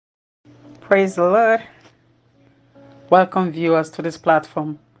Praise the Lord. Welcome, viewers, to this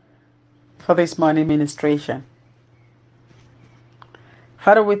platform for this morning ministration.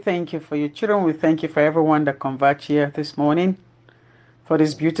 Father, we thank you for your children. We thank you for everyone that converged here this morning for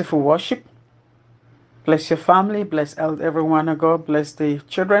this beautiful worship. Bless your family. Bless everyone, oh God. Bless the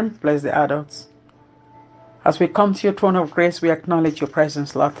children. Bless the adults. As we come to your throne of grace, we acknowledge your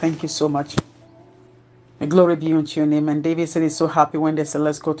presence, Lord. Thank you so much. May glory be unto your name. And David said he's so happy when they said,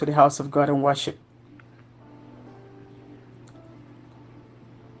 let's go to the house of God and worship.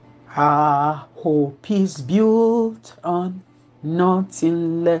 Our hope is built on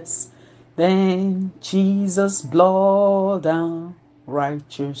nothing less than Jesus' blood and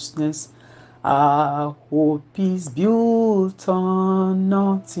righteousness. Our hope is built on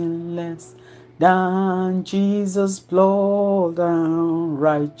nothing less than Jesus' blood and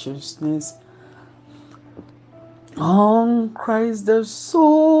righteousness. On Christ the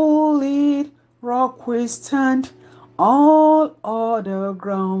solid rock we stand. All other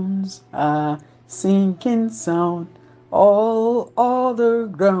grounds are sinking sound. All other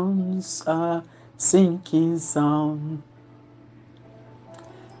grounds are sinking sound.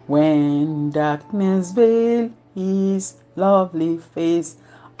 When darkness veils his lovely face,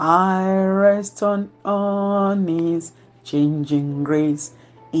 I rest on his changing grace.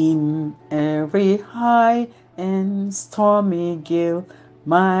 In every high and stormy gale,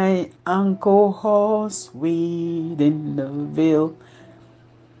 my anchor holds within the veil.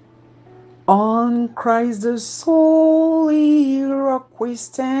 On Christ the solid rock we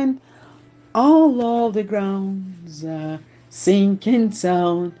stand. All of the grounds are sinking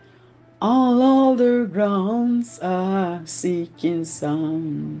sound. All the grounds are sinking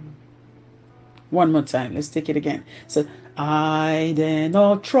sound. One more time. Let's take it again. So, I dare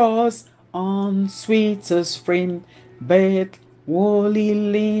not trust on sweetest frame, but wholly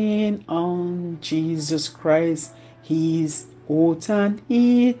lean on Jesus Christ. His oath and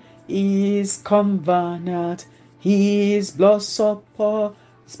he is covenant. His blood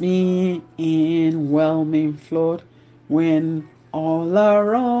supports me in whelming flood. When all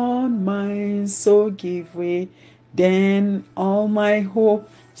around my soul give way, then all my hope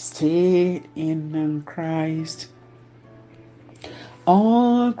stayed in Christ.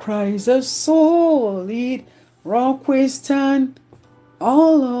 On Christ the solid rock we stand.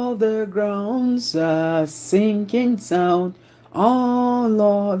 All of the grounds are sinking sound. All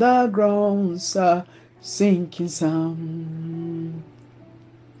of the grounds are sinking sound.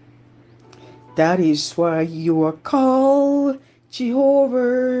 That is why you are called Jehovah.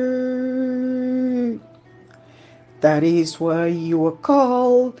 That is why you are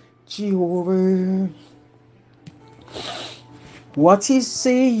called Jehovah. What you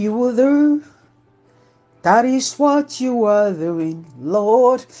say you will do, that is what you are doing,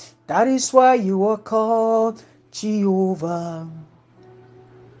 Lord. That is why you are called Jehovah.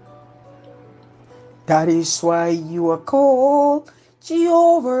 That is why you are called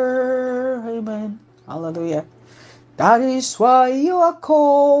Jehovah. Amen. Hallelujah. That is why you are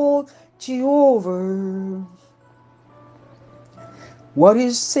called Jehovah. What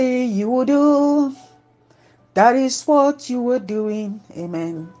you say you will do, that is what you are doing.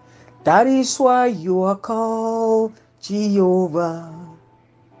 Amen. That is why you are called Jehovah.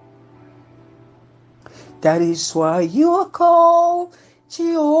 That is why you are called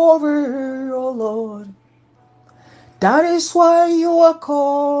Jehovah, oh Lord. That is why you are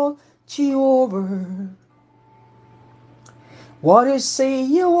called Jehovah. What you say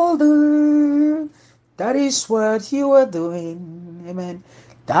you will do, that is what you are doing. Amen.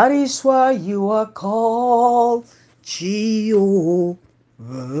 That is why you are called Jehovah.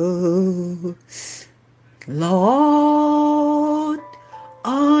 Lord,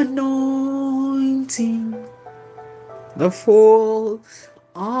 anointing the fall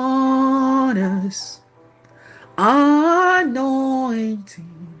on us. Anointing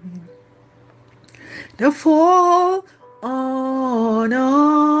the fall on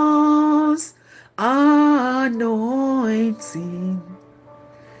us. Anointing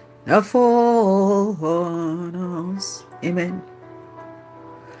the fall on us. Amen.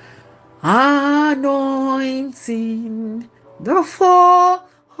 Anointing the fall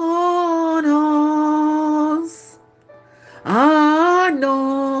on us.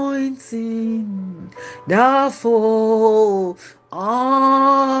 Anointing the fall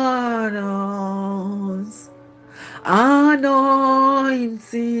on us. Anointing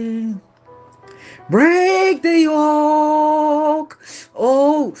break the yoke.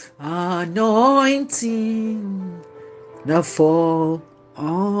 Oh, anointing the fall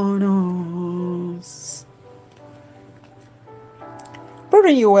on us.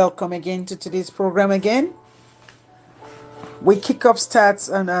 Brethren, you're welcome again to today's program again. We kick off starts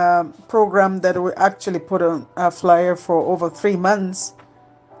on a program that we actually put on a flyer for over 3 months,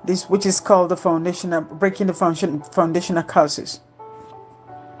 this which is called the Breaking the Foundational Curses.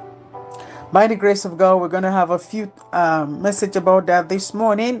 By the grace of God, we're going to have a few message about that this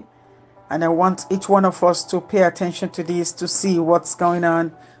morning, and I want each one of us to pay attention to this to see what's going on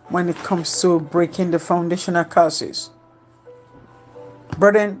when it comes to breaking the foundational curses.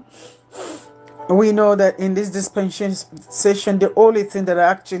 Brethren, we know that in this dispensation, the only thing that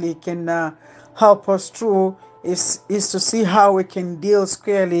actually can help us through is to see how we can deal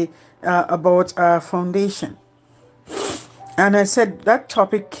squarely about our foundation. And I said that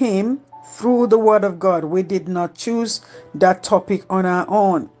topic came through the Word of God. We did not choose that topic on our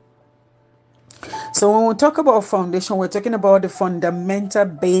own. So when we talk about foundation, we're talking about the fundamental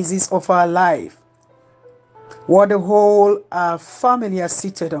basis of our life, what the whole family is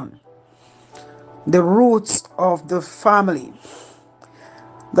seated on, the roots of the family,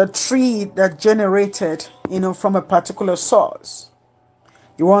 the tree that generated, from a particular source.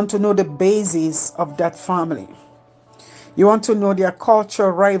 You want to know the basis of that family. You want to know their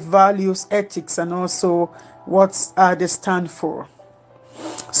culture, right values, ethics, and also what they stand for.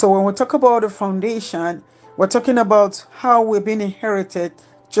 So when we talk about the foundation, we're talking about how we've been inherited,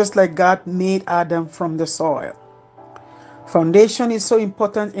 just like God made Adam from the soil. Foundation is so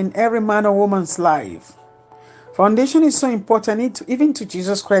important in every man or woman's life. Foundation is so important even to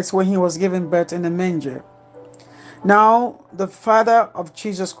Jesus Christ when he was given birth in a manger. Now, the father of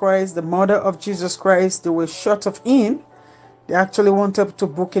Jesus Christ, the mother of Jesus Christ, they were short of inn. They actually wanted to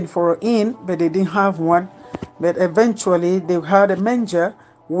book in for an inn, but they didn't have one. But eventually, they had a manger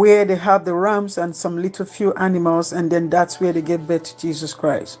where they have the rams and some little few animals, and then that's where they gave birth to Jesus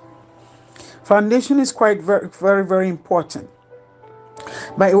Christ. Foundation is quite very, very, very important.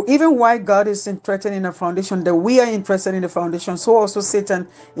 But even why God is interested in a foundation, that we are interested in the foundation, so also Satan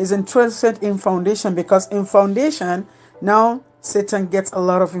is interested in foundation, because in foundation, now Satan gets a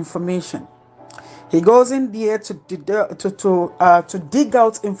lot of information. He goes in there to dig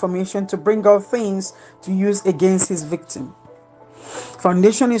out information, to bring out things to use against his victim.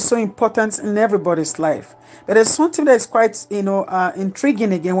 Foundation is so important in everybody's life. But there's something that is quite,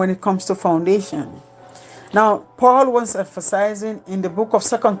 intriguing again when it comes to foundation. Now, Paul was emphasizing in the book of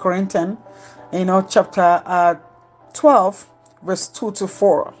 2 Corinthians, chapter 12, verse 2 to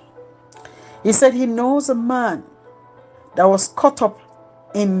 4. He said he knows a man that was caught up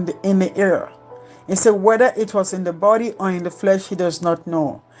in the air. He said whether it was in the body or in the flesh, he does not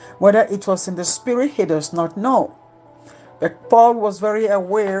know. Whether it was in the spirit, he does not know. But Paul was very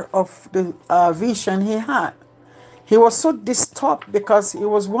aware of the vision he had. He was so disturbed because he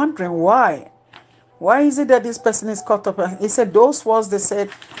was wondering why. Why is it that this person is caught up? He said those words they said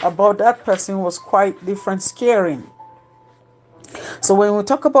about that person was quite different, scaring. So when we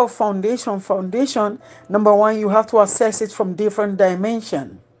talk about foundation, number one, you have to assess it from different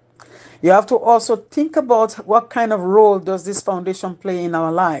dimensions. You have to also think about what kind of role does this foundation play in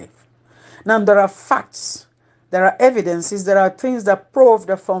our life. Now, there are facts, there are evidences, there are things that prove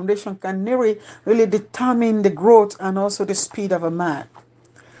the foundation can really determine the growth and also the speed of a man.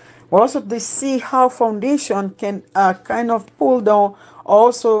 We also see how foundation can kind of pull down,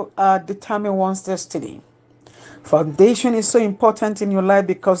 also determine one's destiny. Foundation is so important in your life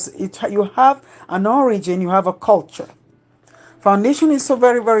because you have an origin, you have a culture. Foundation is so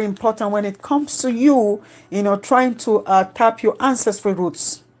very, very important when it comes to you, trying to tap your ancestry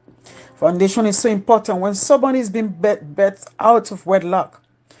roots. Foundation is so important when somebody is being birthed out of wedlock.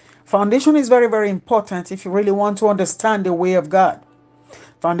 Foundation is very, very important if you really want to understand the way of God.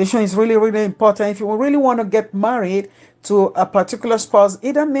 Foundation is really, really important if you really want to get married to a particular spouse,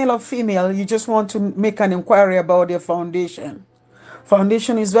 either male or female. You just want to make an inquiry about their foundation.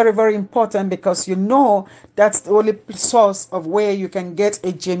 Foundation is very, very important because that's the only source of where you can get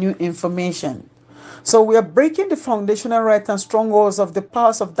a genuine information. So we are breaking the foundational right and strongholds of the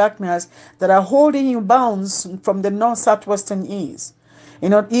powers of darkness that are holding you bound from the north, south, west, and east.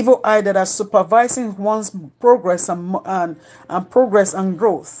 Evil eye that are supervising one's progress and progress and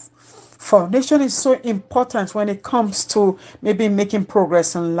growth. Foundation is so important when it comes to maybe making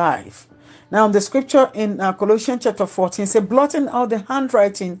progress in life. Now, the scripture in Colossians chapter 14 says, blotting out the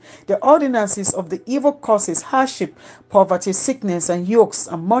handwriting, the ordinances of the evil causes, hardship, poverty, sickness, and yokes,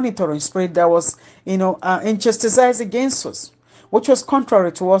 and monitoring spirit that was, chastised against us, which was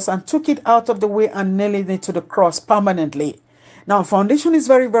contrary to us, and took it out of the way and nailed it to the cross permanently. Now, foundation is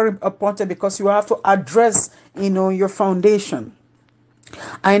very, very important because you have to address, your foundation.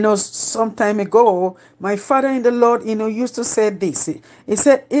 I know some time ago, my father in the Lord, used to say this. He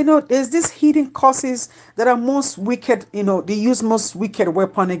said, there's these hidden causes that are most wicked, they use most wicked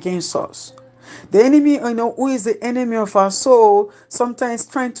weapon against us. The enemy, who is the enemy of our soul, sometimes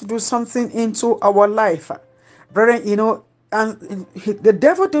trying to do something into our life. Brethren, and the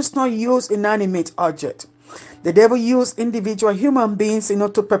devil does not use inanimate object. The devil uses individual human beings,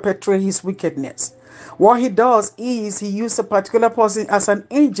 to perpetrate his wickedness. What he does is he uses a particular person as an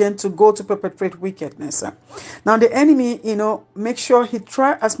agent to go to perpetrate wickedness. Now the enemy, make sure he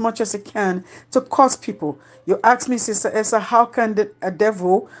try as much as he can to cause people. You ask me, Sister Esther, how can a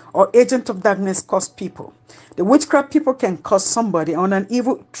devil or agent of darkness cause people? The witchcraft people can cause somebody on an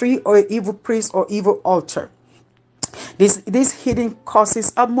evil tree or an evil priest or evil altar. These hidden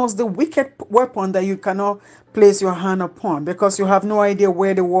causes are most the wicked weapon that you cannot place your hand upon, because you have no idea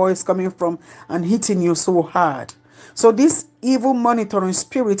where the war is coming from and hitting you so hard. So these evil monitoring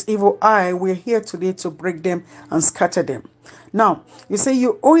spirits, evil eye, we're here today to break them and scatter them. Now, you say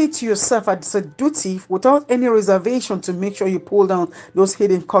you owe it to yourself as a duty without any reservation to make sure you pull down those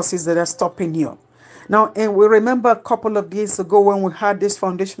hidden causes that are stopping you. Now, and we remember a couple of days ago when we had this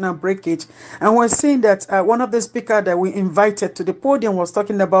foundational breakage, and we're saying that one of the speakers that we invited to the podium was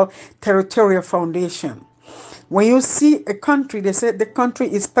talking about territorial foundation. When you see a country, they say the country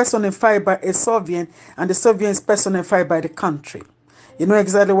is personified by a sovereign, and the sovereign is personified by the country. You know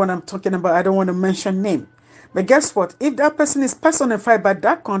exactly what I'm talking about. I don't want to mention name. But guess what? If that person is personified by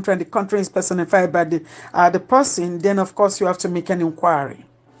that country and the country is personified by the person, then of course you have to make an inquiry.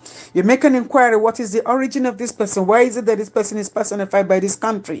 You make an inquiry, what is the origin of this person? Why is it that this person is personified by this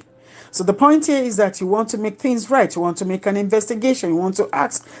country? So the point here is that you want to make things right. You want to make an investigation. You want to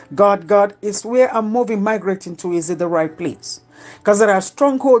ask God, is where I'm moving, migrating to, is it the right place? Because there are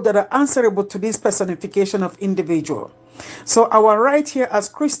strongholds that are answerable to this personification of individual. So our right here as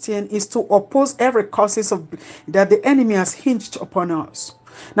Christian is to oppose every causes that the enemy has hinged upon us.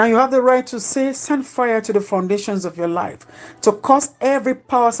 Now you have the right to say, send fire to the foundations of your life, to cause every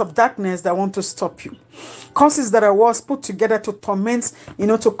powers of darkness that want to stop you. Causes that are was put together to torment,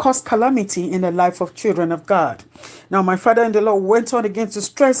 to cause calamity in the life of children of God. Now my father in the Lord went on again to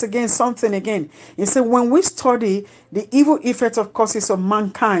stress again something again. He said, when we study the evil effects of causes of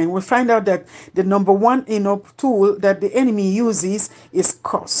mankind, we find out that the number one, tool that the enemy uses is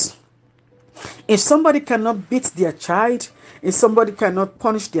curse. If somebody cannot beat their child, if somebody cannot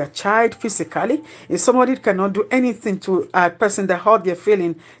punish their child physically, if somebody cannot do anything to a person that hurt their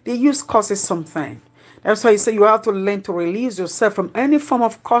feeling, they use curses something. That's why you say you have to learn to release yourself from any form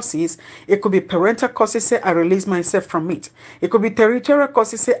of curses. It could be parental curses, say, I release myself from it. It could be territorial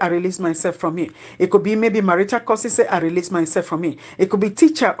curses, say, I release myself from it. It could be maybe marital curses, say, I release myself from it. It could be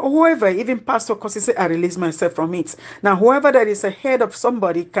teacher or whoever, even pastor curses, say, I release myself from it. Now, whoever that is ahead of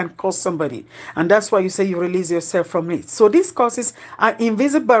somebody can cause somebody. And that's why you say you release yourself from it. So these causes are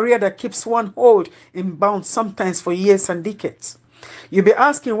invisible barrier that keeps one hold in bound sometimes for years and decades. You'll be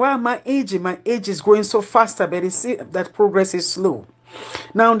asking, why am I aging? My age is going so faster, but you see that progress is slow.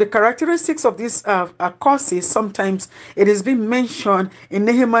 Now, the characteristics of these causes, sometimes it has been mentioned in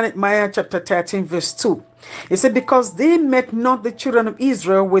Nehemiah chapter 13, verse 2. It said, because they met not the children of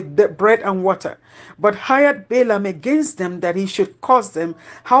Israel with the bread and water, but hired Balaam against them that he should cause them.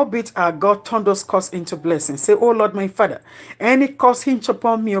 Howbeit our God turned those curse into blessings. Say, oh Lord, my Father, any curse hinge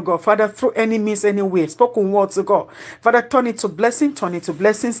upon me, O God, Father, through any means, any way, spoken words, O God, Father, turn it to blessing, turn it to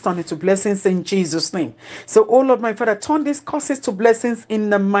blessings, turn it to blessings in Jesus' name. So, oh Lord, my Father, turn these curses to blessings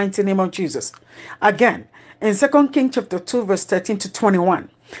in the mighty name of Jesus. Again, in 2 Kings chapter 2, verse 13 to 21.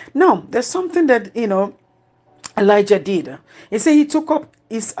 Now, there's something that, Elijah did. He said he took up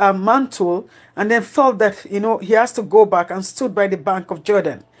his mantle and then felt that, he has to go back and stood by the bank of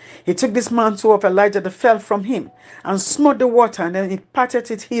Jordan. He took this mantle of Elijah that fell from him and smote the water, and then he parted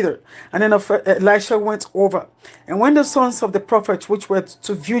it hither. And then Elisha went over. And when the sons of the prophets which were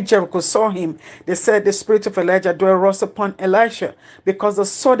to view Jericho saw him, they said, the spirit of Elijah dwells upon Elisha, because they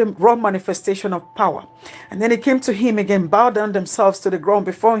saw the raw manifestation of power. And then they came to him again, bowed down themselves to the ground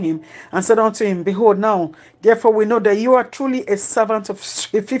before him, and said unto him, behold, now, therefore we know that you are truly a servant of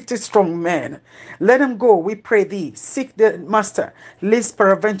 50 strong men. Let him go, we pray thee. Seek the master, lest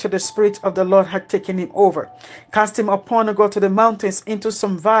peradventure the spirit of the Lord had taken him over. Cast him upon and go to the mountains into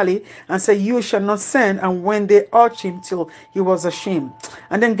some valley, and say, you shall not send. And when they urged him till he was ashamed.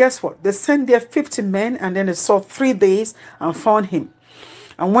 And then guess what? They sent there 50 men, and then they sought 3 days and found him.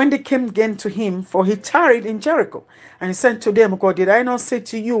 And when they came again to him, for he tarried in Jericho, and he said to them, God, did I not say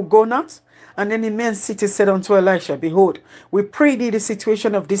to you, go not? And then the man city said unto Elisha, behold, we pray thee the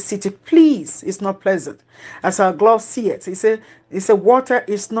situation of this city, please, is not pleasant. As our glove seeth, he said, water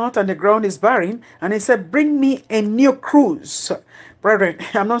is not, and the ground is barren. And he said, bring me a new cruse. Brethren,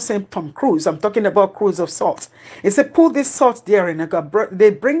 I'm not saying Tom Cruise. I'm talking about cruse of salt. He said, put this salt therein.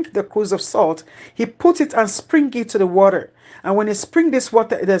 They bring the cruse of salt. He put it and spring it to the water. And when he spring this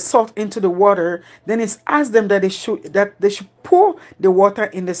water, the salt into the water, then it's asked them that they should pour the water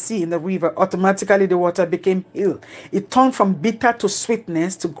in the sea, in the river. Automatically, the water became healed. It turned from bitter to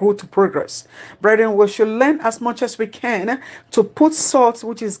sweetness, to grow to progress. Brethren, we should learn as much as we can to put salt,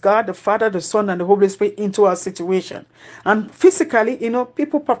 which is God, the Father, the Son, and the Holy Spirit, into our situation. And physically,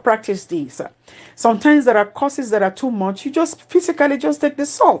 people practice these. Sometimes there are causes that are too much. You just physically just take the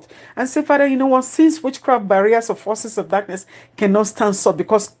salt and say, Father, you know what? Since witchcraft barriers or forces of darkness cannot stand salt,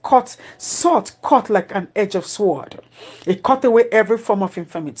 because salt cut like an edge of sword. It cut away every form of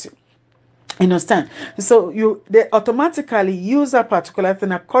infirmity. You understand? So they automatically use that particular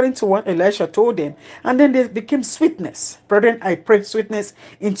thing according to what Elisha told them, and then they became sweetness. Brethren, I pray sweetness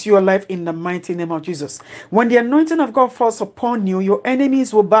into your life in the mighty name of Jesus. When the anointing of God falls upon you, your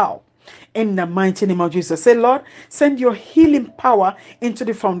enemies will bow. In the mighty name of Jesus. Say, Lord, send your healing power into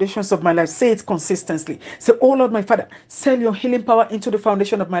the foundations of my life. Say it consistently. Say, oh Lord, my Father, send your healing power into the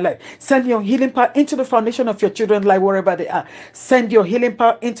foundation of my life. Send your healing power into the foundation of your children's life, wherever they are. Send your healing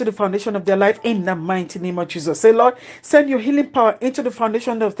power into the foundation of their life in the mighty name of Jesus. Say, Lord, send your healing power into the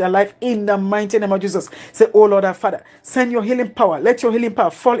foundation of their life in the mighty name of Jesus. Say, oh Lord, our Father, send your healing power. Let your healing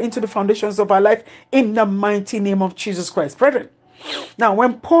power fall into the foundations of our life in the mighty name of Jesus Christ. Brethren, now,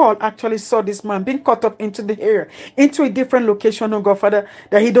 when Paul actually saw this man being caught up into the air, into a different location of God, Father,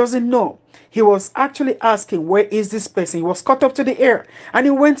 that he doesn't know, he was actually asking, where is this person? He was caught up to the air, and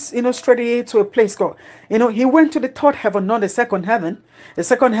he went, straight away to a place called, he went to the third heaven, not the second heaven. The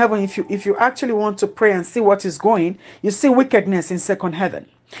second heaven, if you actually want to pray and see what is going, you see wickedness in second heaven.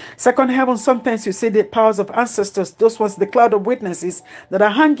 Second heaven, sometimes you see the powers of ancestors. Those was the cloud of witnesses that are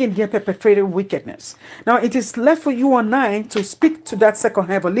hanging here perpetrating wickedness. Now it is left for you and I to speak to that second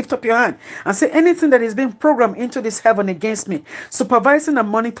heaven. Lift up your hand and say, anything that is being programmed into this heaven against me, supervising and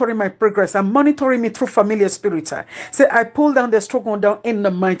monitoring my progress and monitoring me through familiar spirits. Say, I pull down the stronghold down in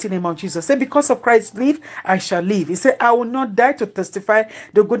the mighty name of Jesus. Say, because of Christ's live, I shall live. He said, I will not die to testify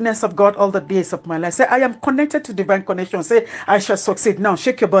the goodness of God all the days of my life. Say, I am connected to divine connection. Say, I shall succeed. Now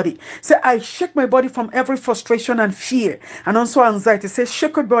shake your body. Say, I shake my body from every frustration and fear and also anxiety. Say,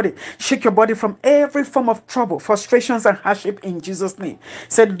 shake your body. Shake your body from every form of trouble, frustrations, and hardship in Jesus' name.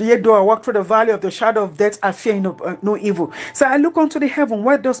 Say, yea, though I walk through the valley of the shadow of death, I fear no evil. Say, I look unto the heaven.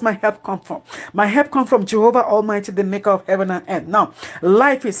 Where does my help come from? My help comes from Jehovah Almighty, the maker of heaven and earth. Now,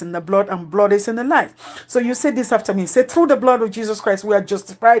 life is in the blood and blood is in the life. So you say this after me. Say, through the blood of Jesus Christ, we are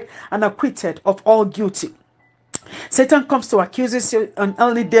justified and acquitted of all guilty. Satan comes to accuse us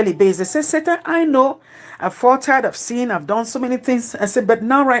on a daily basis. Say, Satan, I know I've faltered, I've sinned, I've done so many things. I said, but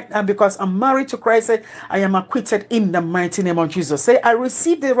now right now, because I'm married to Christ, I am acquitted in the mighty name of Jesus. Say, I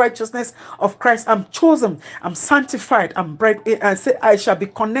receive the righteousness of Christ. I'm chosen, I'm sanctified, I'm bred. I say, I shall be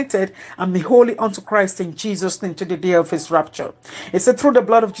connected and be holy unto Christ in Jesus' name to the day of his rapture. It said, through the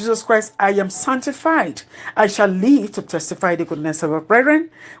blood of Jesus Christ, I am sanctified. I shall live to testify the goodness of our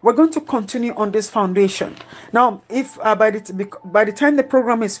brethren. We're going to continue on this foundation. Now, if by the time the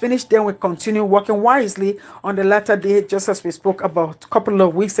program is finished, then we continue working wisely on the latter day, just as we spoke about a couple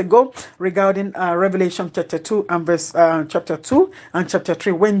of weeks ago regarding Revelation chapter 2 and verse chapter 2 and chapter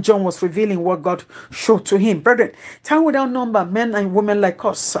 3, when John was revealing what God showed to him. Brethren, time without number, men and women like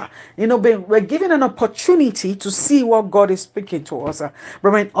us, we're given an opportunity to see what God is speaking to us.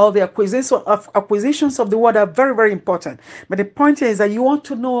 Brethren, all the acquisitions of the word are very, very important. But the point is that you want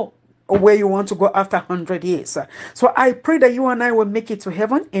to know where you want to go after 100 years. So I pray that you and I will make it to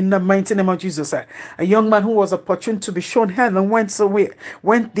heaven in the mighty name of Jesus. A young man who was opportune to be shown heaven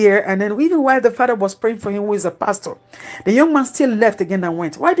went there, and then even while the father was praying for him, who is a pastor, the young man still left again and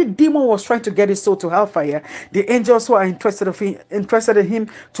went. While the demon was trying to get his soul to hellfire, the angels who are interested in him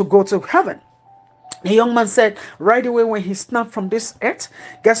to go to heaven. The young man said right away when he snapped from this earth,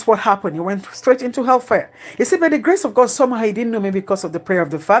 guess what happened? He went straight into hellfire. He said, by the grace of God, somehow he didn't know, maybe because of the prayer of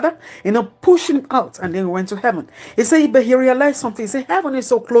the Father, pushing him out, and then he went to heaven. He said, but he realized something. He said, heaven is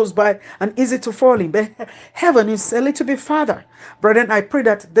so close by and easy to fall in, but heaven is a little bit farther. Brethren, I pray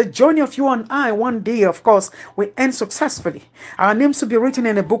that the journey of you and I one day, of course, will end successfully. Our names will be written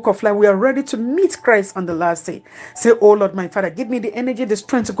in the book of life. We are ready to meet Christ on the last day. Say, oh Lord, my Father, give me the energy, the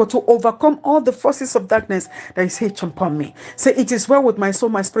strength to go to overcome all the forces powers of darkness that is hate upon me. Say, it is well with my soul,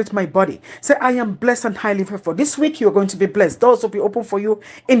 my spirit, my body. Say, I am blessed and highly favored. This week you are going to be blessed. Doors will be open for you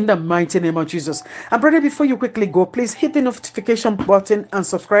in the mighty name of Jesus. And brother, before you quickly go, please hit the notification button and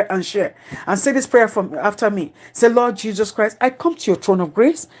subscribe and share. And say this prayer from after me. Say, Lord Jesus Christ, I come to your throne of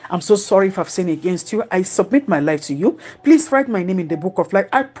grace. I'm so sorry if I've sinned against you. I submit my life to you. Please write my name in the book of life.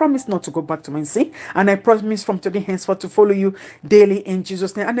 I promise not to go back to my sin. And I promise from today henceforth to follow you daily in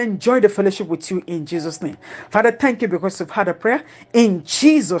Jesus' name and enjoy the fellowship with you in Jesus' name. Father, thank you because you've had a prayer. In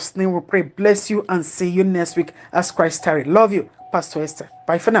Jesus' name we pray. Bless you and see you next week as Christ tarry. Love you, Pastor Esther.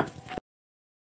 Bye for now.